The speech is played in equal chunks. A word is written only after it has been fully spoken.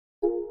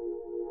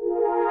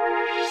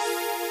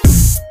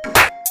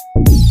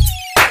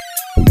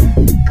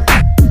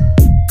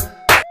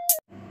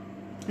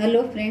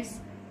Hello friends,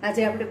 आज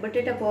આપણે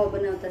બટેટા પૌવા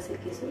બનાવતા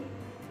શીખીશું।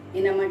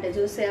 એના માટે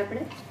જોશે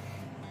આપણે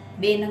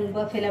 2 નંગ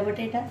બફેલા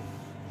બટેટા,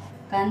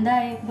 કાંદા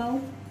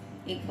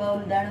 1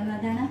 બાઉલ દાળના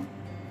દાણા,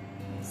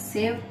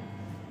 સેવ,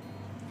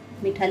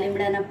 મીઠા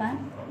લીમડાના પાન,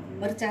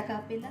 મરચા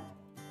કાપેલા,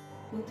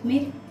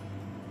 કોથમીર,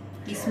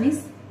 કિસમિસ,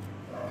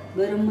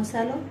 ગરમ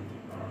મસાલો,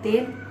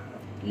 તેલ,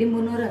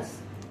 લીંબુનો રસ,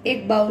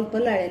 1 બાઉલ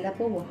પલાળેલા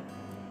પૌવા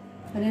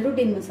અને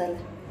રૂટીન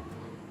મસાલા।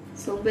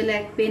 સૌ પહેલા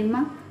એક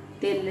પેનમાં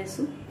તેલ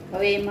લેશું।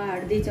 હવે એમાં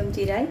અડધી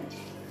ચમચી રાઈ,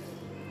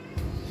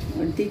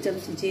 અડધી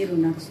ચમચી જીરું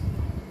નાખશું,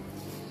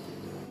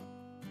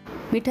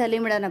 મીઠા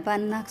લીમડાના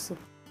પાન નાખશું,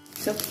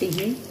 ચપટી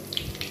હિંગ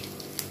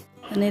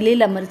અને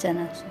લીલા મરચાં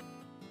નાખશું,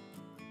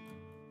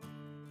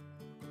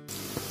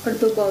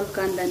 અડધો બાઉલ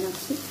કાંદા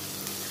નાખશું,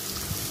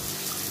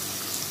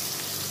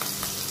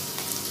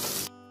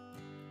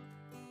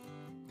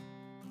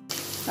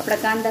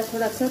 આપણા કાંદા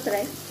થોડા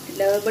સતરાય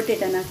એટલે હવે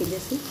બટેટા નાખી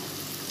દેશું।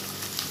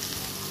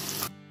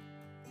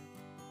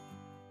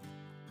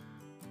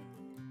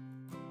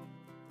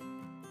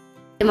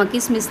 એમાં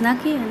કિસમિસ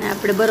નાખી અને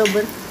આપણે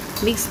બરોબર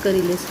મિક્સ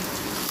કરી લેશું।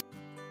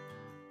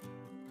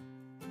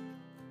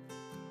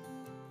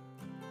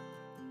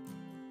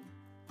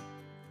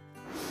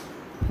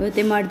 હવે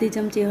તેમાં અડધી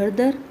ચમચી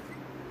હળદર,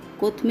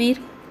 કોથમીર,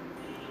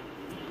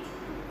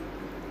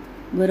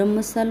 ગરમ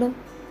મસાલો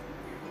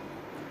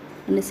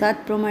અને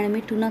સ્વાદ પ્રમાણે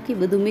મીઠું નાખી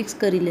બધું મિક્સ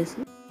કરી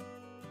લેશું।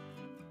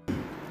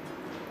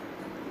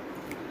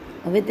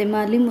 હવે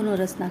તેમાં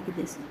લીંબુનો રસ નાખી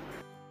દેશું।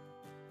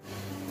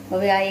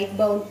 હવે આ 1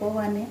 બાઉલ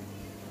પૌવાને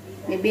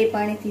મેં 2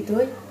 પાણીથી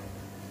ધોઈ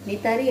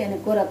નિતારી અને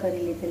કોરા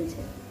કરી લીધેલ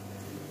છે।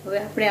 હવે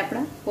આપણે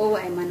આપણા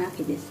પૌવા એમાં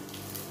નાખી દઈશું।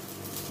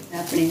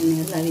 આપણે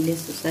એને હલાવી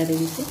દઈશું સારી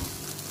રીતે।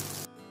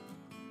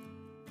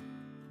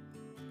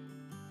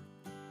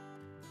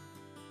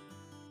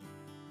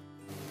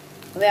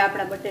 હવે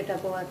આપણા બટેટા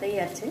પૌવા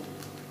તૈયાર છે।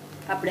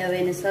 આપણે હવે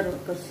એને સર્વ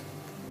કરશું।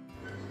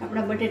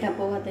 આપણા બટેટા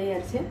પૌવા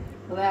તૈયાર છે।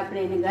 હવે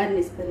આપણે એને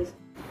ગાર્નિશ કરીશું।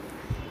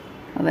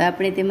 હવે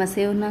આપણે તેમાં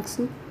સેવ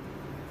નાખશું,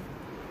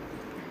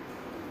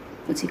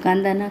 પછી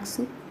કાંદા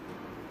નાખશું,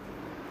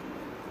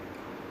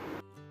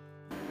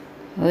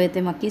 હવે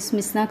તેમાં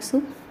કિસમિસ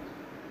નાખશું,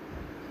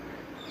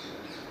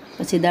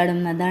 પછી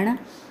દાડમના દાણા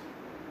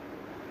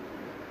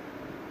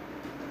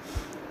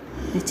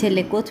અને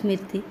છેલ્લે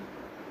કોથમીરથી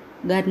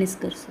ગાર્નિશ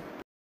કરશું।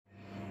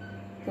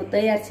 તો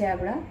તૈયાર છે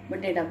આપણા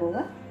બટેટા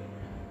પૌવા।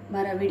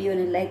 મારા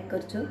વિડીયોને લાઈક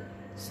કરજો,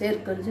 શેર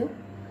કરજો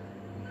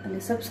અને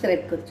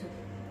સબસ્ક્રાઈબ કરજો।